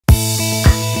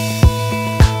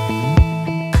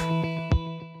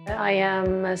I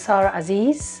am Sara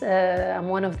Aziz. I'm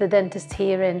one of the dentists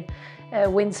here in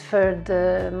Winsford,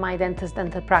 MyDentist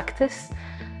dental practice.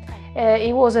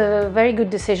 It was a very good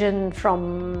decision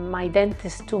from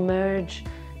MyDentist to merge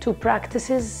two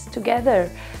practices together.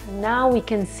 Now we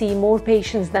can see more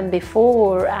patients than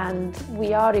before, and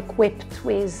we are equipped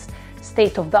with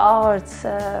state-of-the-art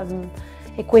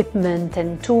equipment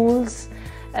and tools.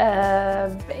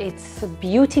 It's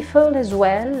beautiful as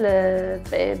well.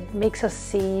 It makes us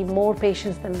see more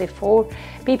patients than before.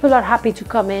 People are happy to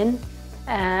come in.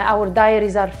 Our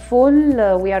diaries are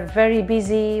full. We are very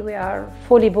busy. We are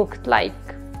fully booked like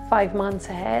 5 months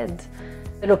ahead.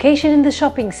 The location in the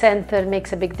shopping center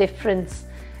makes a big difference.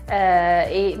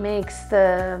 It makes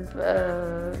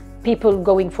the people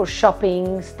going for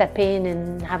shopping step in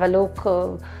and have a look.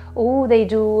 Oh, they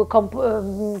do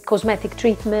cosmetic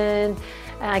treatment.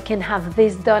 I can have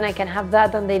this done, I can have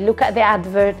that done. They look at the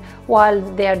advert while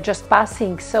they are just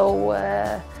passing. So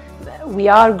we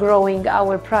are growing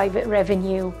our private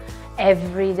revenue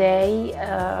every day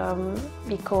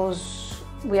because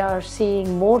we are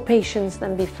seeing more patients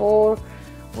than before.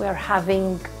 We are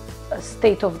having a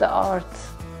state-of-the-art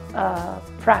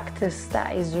practice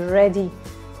that is ready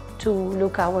to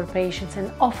look at our patients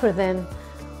and offer them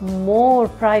more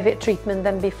private treatment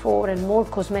than before and more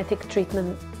cosmetic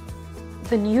treatment.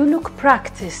 The new look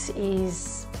practice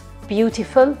is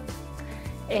beautiful.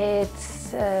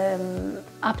 It's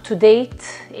up to date.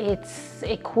 It's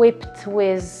equipped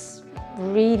with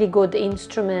really good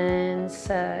instruments,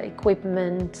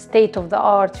 equipment,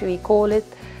 state-of-the-art, we call it.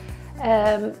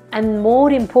 And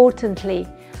more importantly,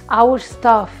 our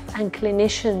staff and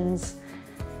clinicians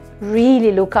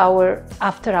really look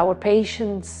after our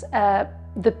patients.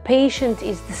 The patient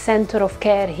is the center of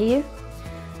care here,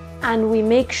 and we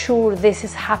make sure this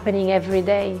is happening every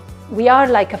day. We are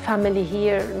like a family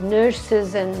here,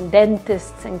 nurses and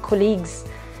dentists and colleagues.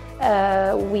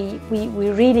 We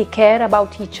really care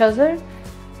about each other,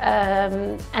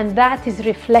 and that is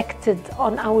reflected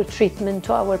on our treatment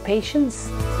to our patients.